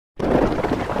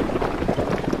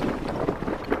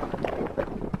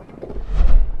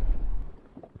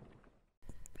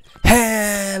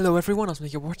Hello everyone, I was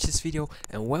making you watch this video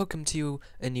and welcome to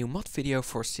a new mod video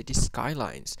for City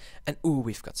Skylines. And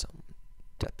we've got some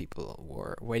dead people who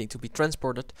are waiting to be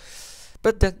transported.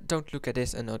 But then don't look at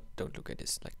this and don't look at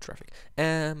this like traffic.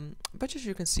 But as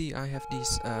you can see, I have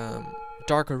these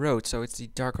darker roads, so it's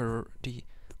the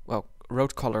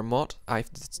road color mod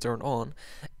I've turned on,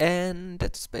 and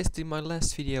that's basically my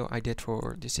last video I did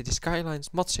for the City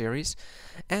Skylines mod series.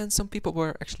 And some people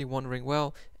were actually wondering,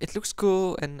 well, it looks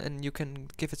cool and you can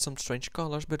give it some strange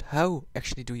colors, but how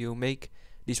actually do you make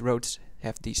these roads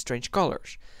have these strange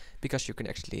colors? Because you can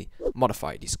actually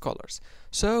modify these colors.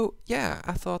 So yeah,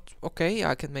 I thought, okay,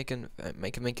 I can make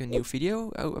a new video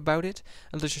about it.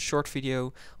 And there's a short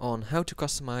video on how to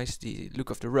customize the look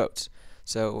of the roads.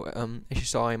 So as you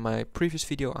saw in my previous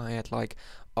video, I had like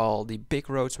all the big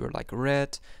roads were like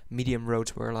red, medium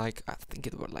roads were like, I think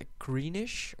it was like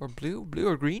greenish or blue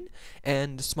or green,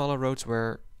 and the smaller roads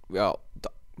were, well,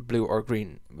 blue or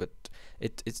green, but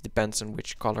it depends on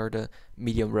which color the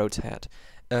medium roads had.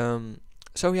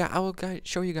 So yeah, I will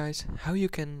show you guys how you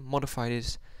can modify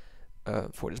this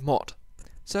for this mod.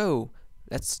 So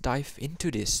let's dive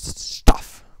into this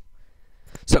stuff.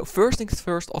 So first things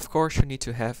first, of course, you need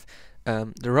to have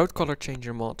the road color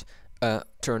changer mod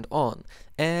turned on.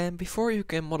 And before you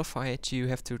can modify it, you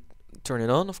have to turn it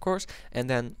on, of course, and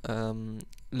then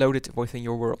load it within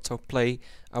your world. So play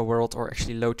a world or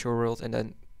actually load your world and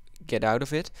then get out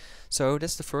of it. So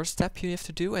that's the first step you have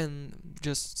to do, and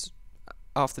just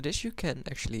after this you can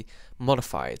actually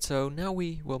modify it. So now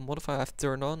we will modify. I've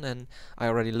turned on and I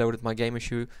already loaded my game, as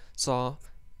you saw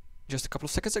just a couple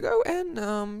of seconds ago,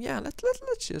 and yeah,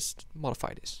 let's just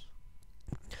modify this.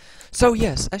 So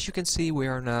yes, as you can see, we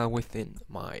are now within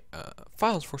my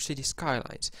files for City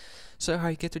Skylines. So how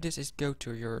you get to this is go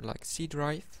to your C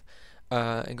drive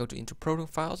and go to into program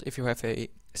files. If you have a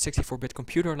 64-bit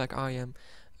computer like I am,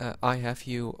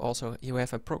 you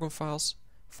have a program files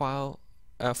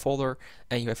folder,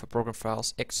 and you have a program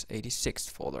files x86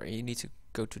 folder, and you need to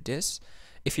go to this.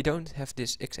 If you don't have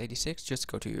this x86, just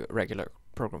go to your regular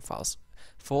program files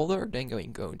folder, then go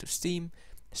into Steam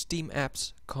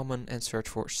apps, common, and search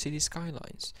for City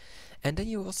Skylines, and then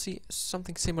you will see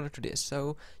something similar to this.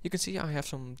 So you can see I have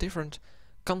some different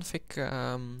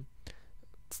config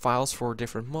files for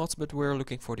different mods, but we're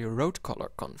looking for the road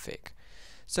color config.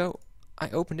 So I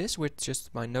open this with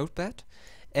just my notepad,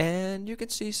 and you can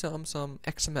see some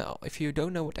XML. If you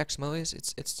don't know what XML is,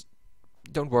 it's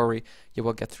don't worry, you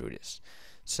will get through this.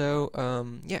 So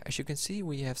yeah, as you can see,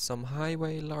 we have some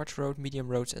highway, large road, medium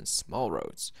roads, and small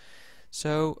roads.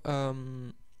 So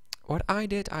what I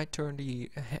did, I turned the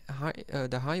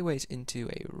highways into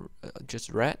just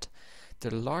red,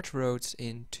 the large roads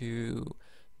into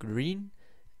green,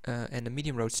 and the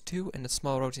medium roads too, and the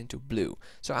small roads into blue.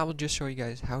 So I will just show you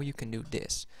guys how you can do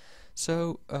this.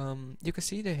 So you can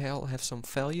see they all have some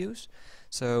values.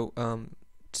 So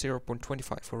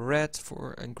 0.25 for red,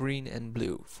 and green and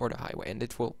blue for the highway, and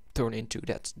it will turn into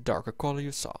that darker color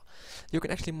you saw. You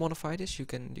can actually modify this. You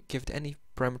can give it any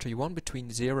parameter you want between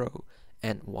 0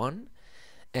 and 1,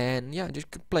 and yeah,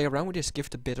 just play around with this. Give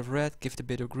it a bit of red, give it a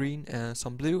bit of green,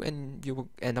 some blue, and you will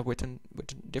end up with a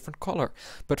different color.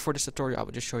 But for this tutorial, I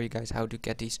will just show you guys how to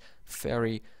get these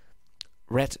very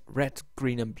red,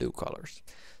 green, and blue colors.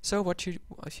 So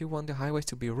if you want the highways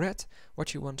to be red,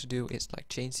 what you want to do is like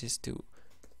change this to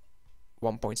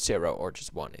 1.0 or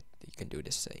just 1. You can do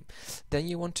the same. Then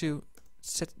you want to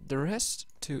set the rest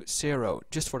to 0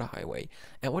 just for the highway.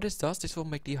 And what this does, this will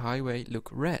make the highway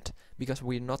look red, because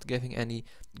we're not giving any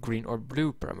green or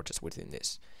blue parameters within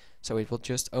this. So it will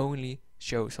just only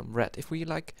show some red. If we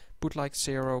put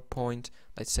 0.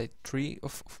 Let's say 3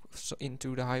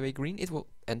 into the highway green, it will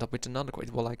end up with another color.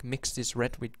 It will mix this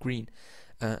red with green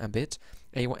a bit,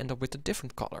 and you will end up with a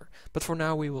different color. But for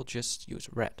now we will just use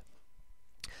red.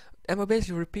 And we're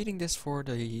basically repeating this for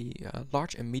the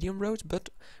large and medium roads, but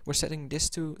we're setting this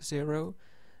to 0,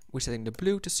 we're setting the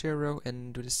blue to 0,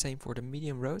 and do the same for the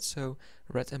medium roads, so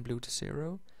red and blue to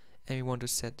 0, and we want to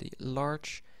set the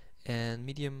large and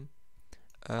medium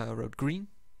road green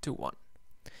to 1.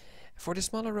 For the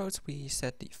smaller roads, we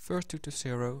set the first two to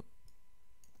 0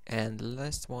 and the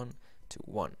last one to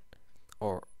 1,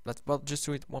 or let's just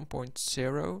do it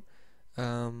 1.0.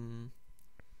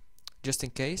 Just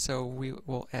in case, so we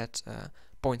will add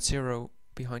 0.0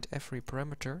 behind every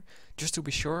parameter, just to be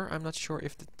sure. I'm not sure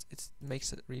if it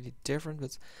makes it really different,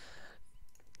 but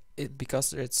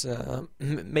because it's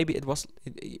maybe it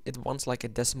wants like a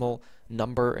decimal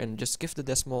number, and just give the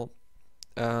decimal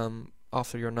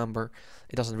after your number.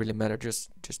 It doesn't really matter. Just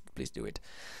please do it,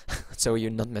 so you're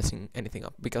not messing anything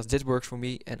up, because this works for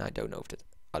me, and I don't know if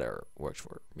other works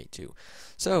for me too.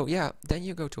 So yeah, then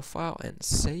you go to File and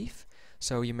Save.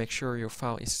 So you make sure your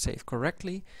file is saved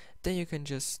correctly. Then you can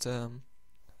just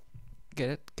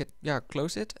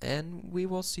close it, and we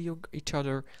will see each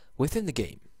other within the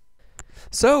game.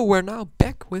 So we're now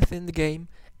back within the game,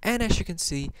 and as you can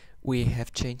see, we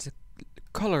have changed the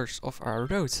colors of our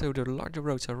roads. So the larger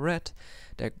roads are red,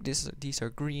 these are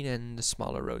green, and the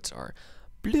smaller roads are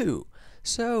blue.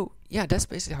 So yeah, that's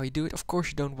basically how you do it. Of course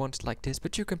you don't want it like this,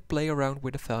 but you can play around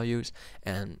with the values,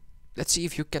 and let's see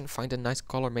if you can find a nice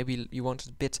color. Maybe you want it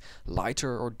a bit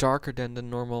lighter or darker than the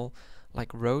normal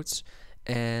like roads.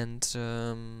 And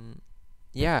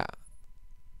yeah,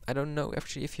 I don't know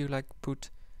actually if you like put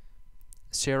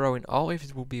 0 in all, if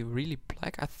it will be really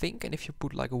black, I think, and if you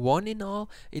put like 1 in all,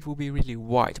 it will be really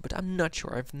white, but I'm not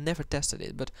sure. I've never tested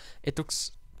it, but it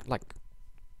looks like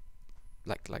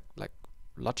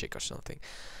logic or something.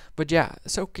 But yeah,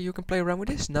 so you can play around with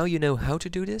this. Now you know how to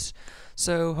do this.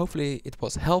 So hopefully it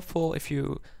was helpful. If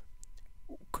you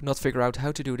could not figure out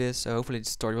how to do this, hopefully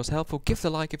this tutorial was helpful. Give the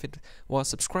like if it was,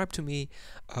 subscribe to me,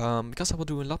 because I will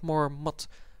do a lot more mod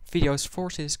videos for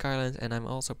City Skylines, and I'm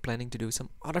also planning to do some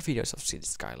other videos of City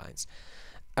Skylines.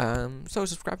 So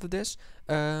subscribe to this,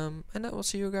 and I will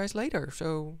see you guys later.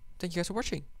 So thank you guys for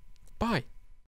watching. Bye.